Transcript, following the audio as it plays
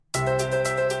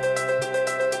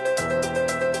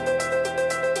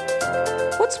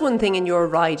one thing in your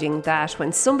riding that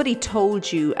when somebody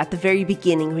told you at the very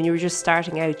beginning, when you were just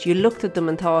starting out, you looked at them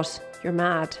and thought, you're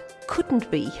mad? Couldn't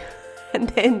be. And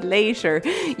then later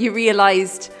you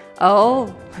realised,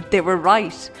 oh, they were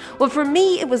right. Well, for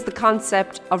me, it was the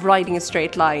concept of riding a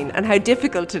straight line and how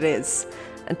difficult it is.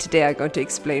 And today I'm going to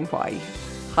explain why.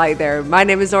 Hi there, my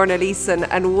name is Orna Leeson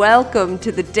and welcome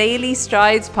to the Daily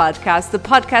Strides podcast, the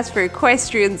podcast for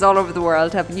equestrians all over the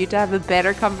world, helping you to have a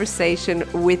better conversation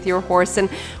with your horse. And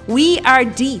we are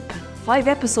deep, 5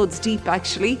 episodes deep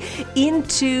actually,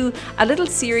 into a little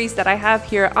series that I have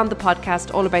here on the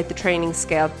podcast all about the training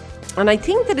scale. And I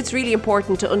think that it's really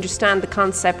important to understand the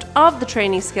concept of the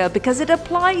training scale because it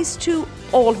applies to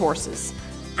all horses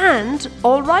and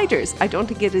all riders. I don't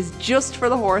think it is just for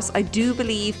the horse. I do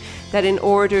believe that in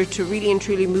order to really and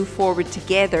truly move forward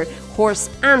together, horse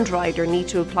and rider need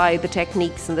to apply the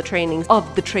techniques and the trainings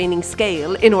of the training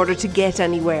scale in order to get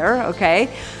anywhere, okay?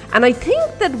 And I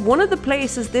think that one of the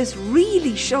places this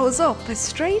really shows up is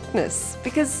straightness,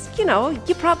 because,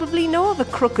 you probably know of a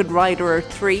crooked rider or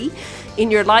 3 in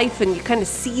your life and you kind of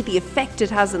see the effect it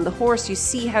has on the horse. You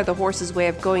see how the horse's way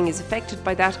of going is affected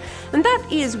by that. And that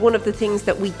is one of the things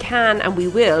that we can and we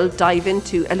will dive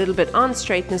into a little bit on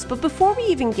straightness. But before we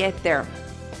even get there,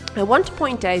 I want to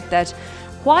point out that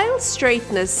while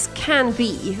straightness can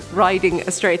be riding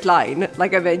a straight line,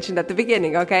 like I mentioned at the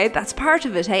beginning, okay, that's part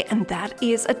of it, hey, and that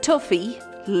is a toughie.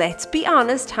 Let's be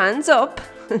honest, hands up.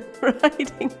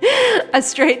 Riding a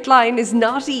straight line is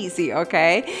not easy,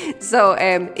 okay? So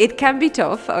it can be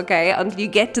tough, okay, until you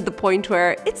get to the point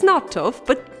where it's not tough,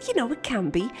 but it can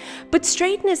be. But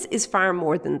straightness is far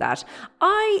more than that.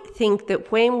 I think that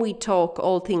when we talk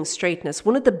all things straightness,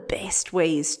 one of the best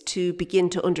ways to begin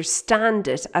to understand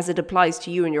it as it applies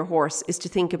to you and your horse is to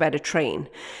think about a train.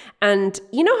 And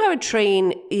you know how a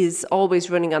train is always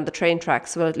running on the train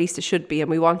tracks? Well, at least it should be, and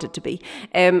we want it to be.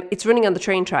 It's running on the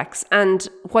train tracks. And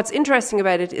what's interesting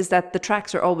about it is that the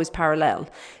tracks are always parallel.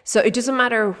 So it doesn't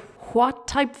matter what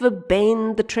type of a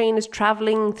bend the train is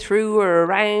traveling through or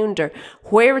around or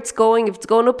where it's going, if it's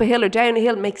going up a hill or down a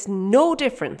hill, it makes no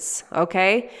difference,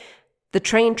 okay? The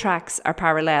train tracks are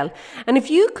parallel. And if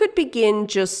you could begin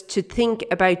just to think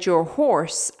about your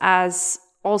horse as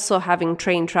also having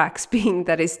train tracks, being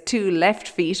that his 2 left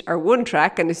feet are one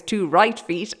track and his 2 right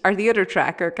feet are the other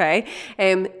track, okay?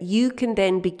 You can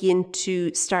then begin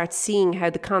to start seeing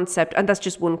how the concept, and that's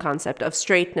just one concept, of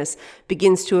straightness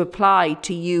begins to apply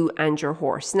to you and your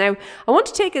horse. Now, I want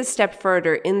to take it a step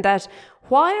further in that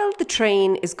while the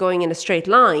train is going in a straight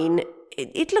line,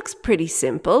 it looks pretty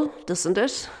simple, doesn't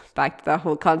it? Back to that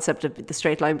whole concept of the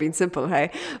straight line being simple,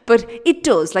 hey? But it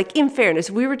does, like in fairness,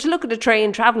 if we were to look at a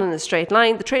train traveling in a straight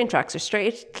line, the train tracks are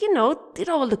straight, it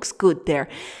all looks good there.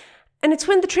 And it's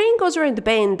when the train goes around the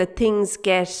bend that things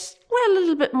get, well, a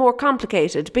little bit more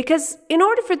complicated, because in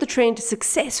order for the train to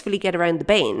successfully get around the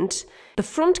bend, the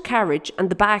front carriage and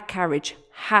the back carriage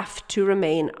have to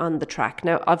remain on the track.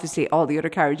 Now, obviously, all the other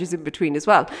carriages in between as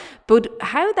well. But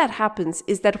how that happens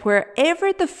is that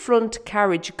wherever the front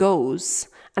carriage goes,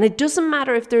 and it doesn't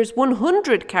matter if there's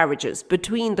 100 carriages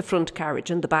between the front carriage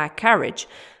and the back carriage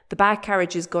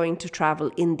is going to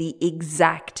travel in the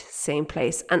exact same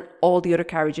place, and all the other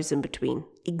carriages in between.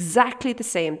 Exactly the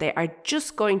same. They are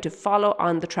just going to follow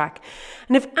on the track.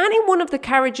 And if any one of the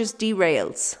carriages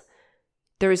derails,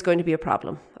 there is going to be a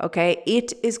problem, okay?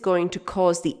 It is going to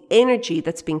cause the energy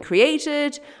that's been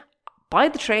created by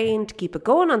the train to keep it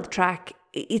going on the track.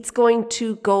 It's going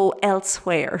to go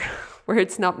elsewhere where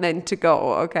it's not meant to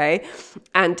go, okay?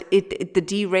 And the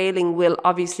derailing will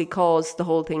obviously cause the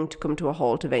whole thing to come to a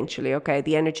halt eventually, okay?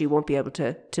 The energy won't be able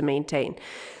to maintain.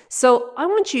 So I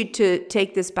want you to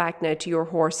take this back now to your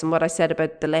horse and what I said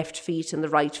about the left feet and the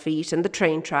right feet and the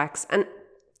train tracks, and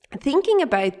thinking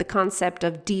about the concept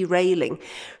of derailing.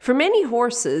 For many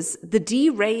horses, the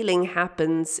derailing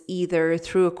happens either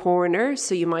through a corner,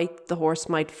 so the horse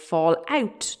might fall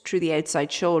out through the outside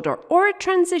shoulder, or a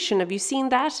transition. Have you seen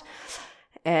that?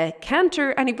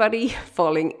 Canter, anybody?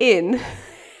 Falling in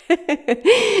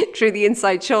through the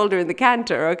inside shoulder in the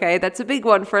canter, okay? That's a big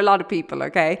one for a lot of people,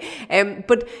 okay?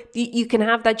 But you can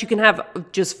have that. You can have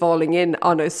just falling in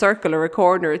on a circle or a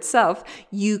corner itself.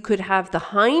 You could have the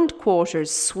hind quarters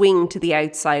swing to the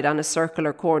outside on a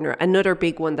circular corner, another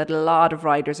big one that a lot of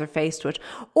riders are faced with.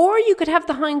 Or you could have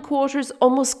the hind quarters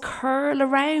almost curl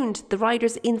around the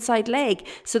rider's inside leg.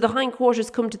 So the hind quarters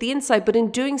come to the inside, but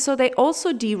in doing so, they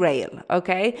also derail,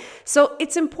 okay? So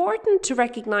it's important to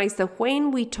recognize that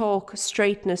when we talk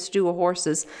straightness to our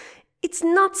horses, it's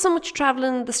not so much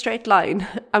traveling the straight line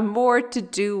and more to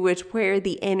do with where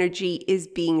the energy is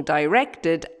being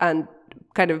directed and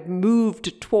kind of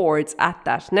moved towards at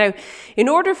that. Now, in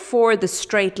order for the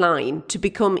straight line to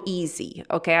become easy,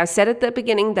 okay, I said at the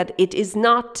beginning that it is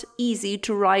not easy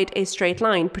to ride a straight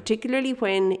line, particularly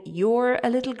when you're a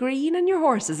little green and your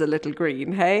horse is a little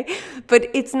green, hey? But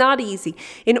it's not easy.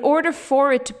 In order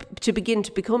for it to begin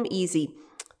to become easy,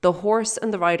 the horse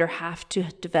and the rider have to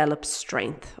develop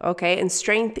strength, okay? And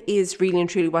strength is really and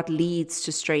truly what leads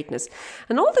to straightness.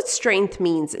 And all that strength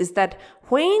means is that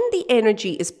when the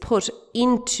energy is put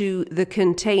into the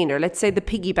container, let's say the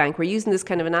piggy bank, we're using this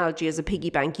kind of analogy as a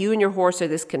piggy bank. You and your horse are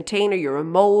this container, you're a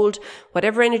mold,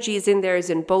 whatever energy is in there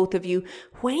is in both of you.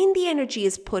 When the energy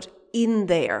is put in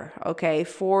there, okay,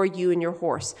 for you and your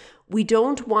horse, we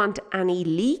don't want any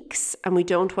leaks and we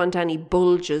don't want any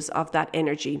bulges of that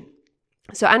energy.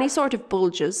 So any sort of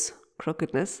bulges,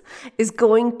 crookedness, is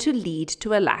going to lead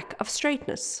to a lack of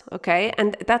straightness, okay?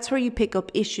 And that's where you pick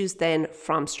up issues then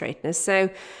from straightness. So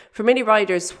for many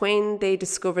riders, when they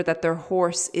discover that their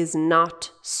horse is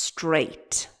not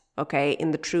straight, okay,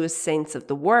 in the truest sense of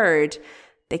the word,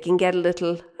 they can get a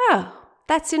little,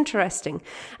 that's interesting.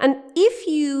 And if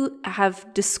you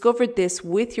have discovered this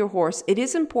with your horse, it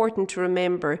is important to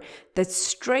remember that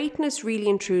straightness really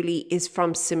and truly is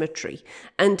from symmetry.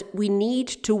 And we need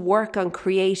to work on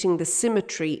creating the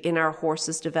symmetry in our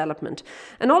horse's development.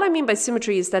 And all I mean by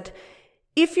symmetry is that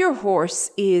if your horse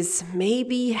is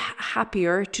maybe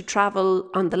happier to travel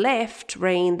on the left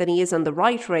rein than he is on the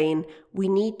right rein, we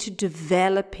need to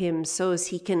develop him so as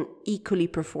he can equally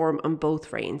perform on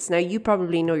both reins. Now, you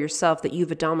probably know yourself that you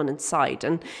have a dominant side.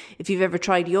 And if you've ever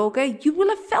tried yoga, you will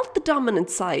have felt the dominant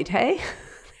side, hey?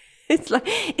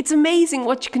 It's amazing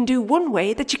what you can do one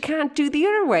way that you can't do the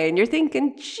other way. And you're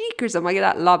thinking, jeekers, am I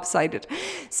that lopsided?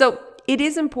 So it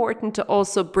is important to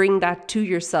also bring that to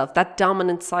yourself, that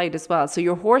dominant side as well. So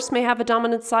your horse may have a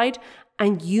dominant side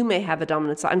and you may have a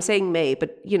dominant side. I'm saying may,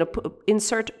 but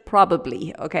insert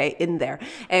probably, okay, in there.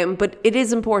 But it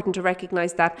is important to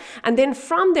recognize that. And then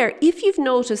from there, if you've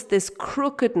noticed this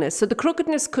crookedness, so the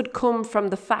crookedness could come from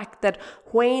the fact that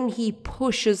when he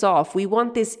pushes off, we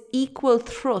want this equal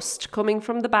thrust coming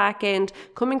from the back end,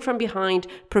 coming from behind,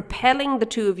 propelling the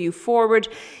two of you forward.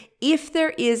 If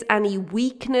there is any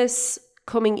weakness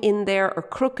coming in there or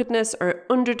crookedness or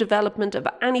underdevelopment of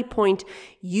any point,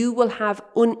 you will have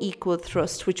unequal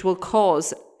thrust, which will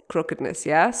cause crookedness,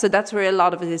 yeah? So that's where a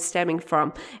lot of it is stemming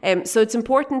from. So it's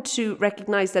important to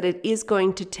recognize that it is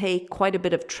going to take quite a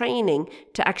bit of training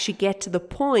to actually get to the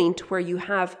point where you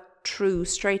have true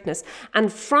straightness.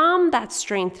 And from that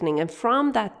strengthening and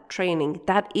from that training,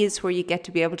 that is where you get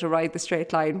to be able to ride the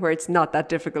straight line, where it's not that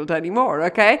difficult anymore,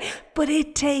 okay? But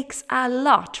it takes a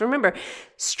lot. Remember,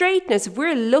 straightness, if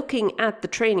we're looking at the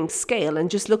training scale and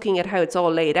just looking at how it's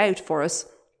all laid out for us,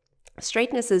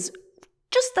 straightness is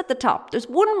just at the top. There's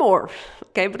one more,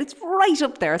 okay? But it's right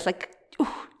up there. It's like,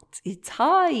 it's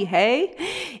high, hey?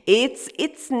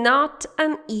 It's not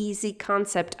an easy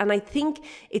concept. And I think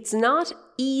it's not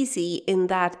easy in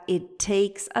that it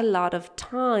takes a lot of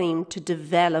time to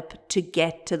develop to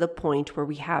get to the point where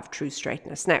we have true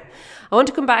straightness. Now, I want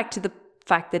to come back to the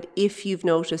fact that if you've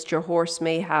noticed your horse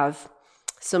may have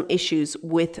some issues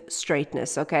with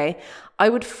straightness, okay? I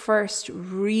would first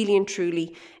really and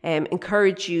truly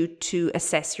encourage you to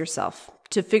assess yourself,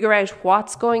 to figure out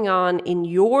what's going on in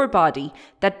your body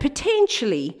that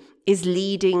potentially is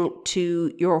leading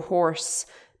to your horse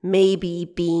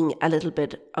maybe being a little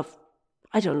bit of,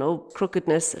 I don't know,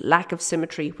 crookedness, lack of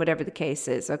symmetry, whatever the case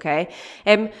is, okay?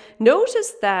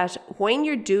 Notice that when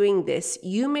you're doing this,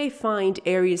 you may find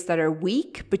areas that are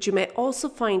weak, but you may also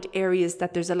find areas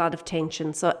that there's a lot of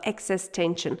tension, so excess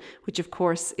tension, which of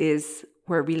course is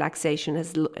where relaxation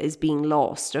is being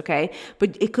lost, okay?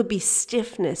 But it could be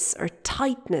stiffness or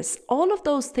tightness. All of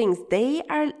those things, they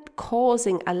are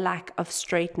causing a lack of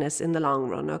straightness in the long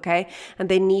run, okay? And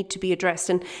they need to be addressed.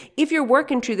 And if you're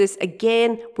working through this,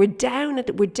 again, we're down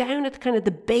at kind of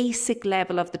the basic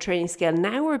level of the training scale.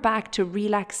 Now we're back to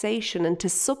relaxation and to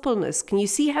suppleness. Can you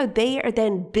see how they are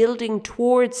then building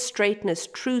towards straightness,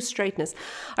 true straightness?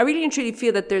 I really and truly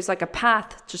feel that there's like a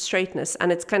path to straightness,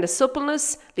 and it's kind of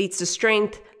suppleness leads to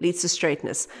strength, leads to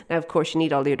straightness. Now, of course, you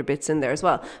need all the other bits in there as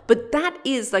well. But that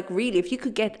is like really, if you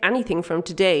could get anything from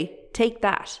today, take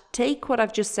that. Take what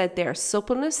I've just said there.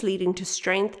 Suppleness leading to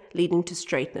strength, leading to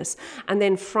straightness. And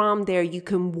then from there, you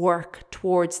can work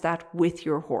towards that with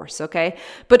your horse, okay?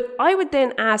 But I would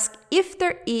then ask if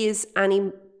there is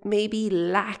any maybe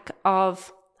lack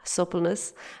of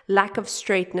suppleness, lack of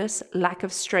straightness, lack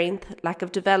of strength, lack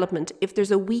of development, if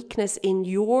there's a weakness in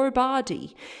your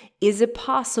body, is it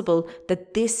possible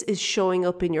that this is showing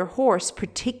up in your horse,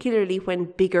 particularly when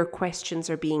bigger questions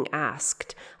are being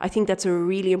asked? I think that's a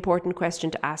really important question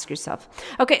to ask yourself.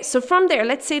 Okay, so from there,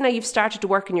 let's say now you've started to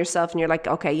work on yourself and you're like,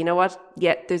 okay, you know what?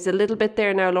 Yeah, there's a little bit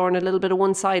there now, Lauren, a little bit of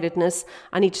one-sidedness.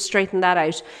 I need to straighten that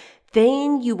out.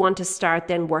 Then you want to start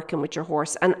then working with your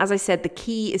horse. And as I said, the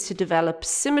key is to develop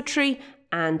symmetry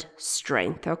and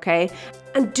strength, okay?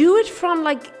 And do it from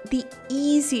like the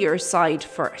easier side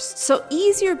first. So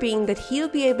easier being that he'll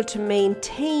be able to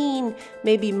maintain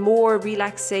maybe more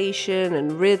relaxation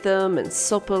and rhythm and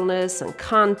suppleness and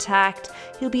contact.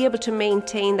 He'll be able to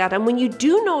maintain that. And when you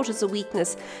do notice a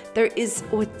weakness, there is,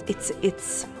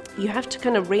 you have to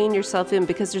kind of rein yourself in,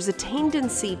 because there's a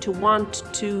tendency to want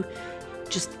to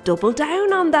just double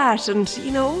down on that and,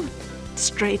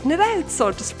 straighten it out,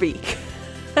 so to speak.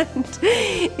 And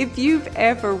if you've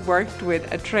ever worked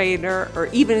with a trainer, or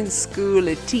even in school,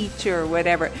 a teacher or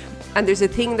whatever, and there's a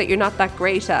thing that you're not that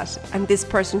great at, and this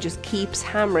person just keeps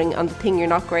hammering on the thing you're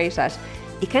not great at,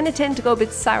 you kind of tend to go a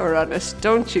bit sour on it,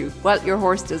 don't you? Well, your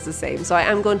horse does the same. So I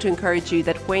am going to encourage you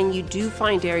that when you do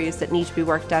find areas that need to be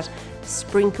worked at,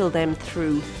 sprinkle them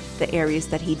through the areas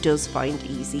that he does find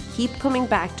easy. Keep coming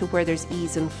back to where there's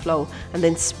ease and flow, and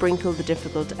then sprinkle the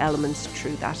difficult elements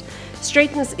through that.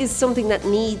 Straightness is something that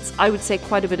needs, I would say,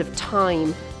 quite a bit of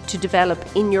time to develop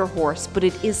in your horse, but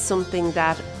it is something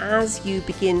that as you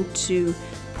begin to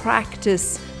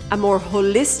practice a more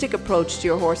holistic approach to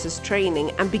your horse's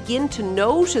training and begin to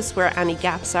notice where any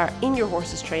gaps are in your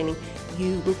horse's training,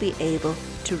 you will be able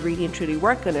to really and truly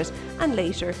work on it, and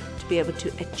later to be able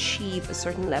to achieve a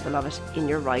certain level of it in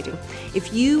your riding.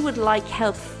 If you would like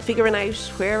help figuring out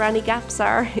where any gaps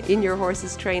are in your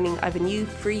horse's training, I have a new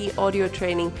free audio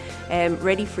training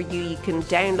ready for you. You can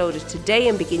download it today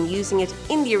and begin using it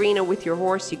in the arena with your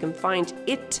horse. You can find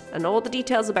it and all the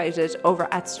details about it over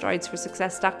at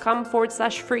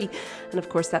stridesforsuccess.com/free. And of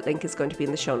course, that link is going to be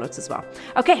in the show notes as well.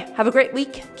 Okay, have a great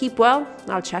week. Keep well.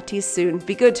 I'll chat to you soon.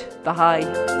 Be good.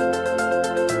 Bye.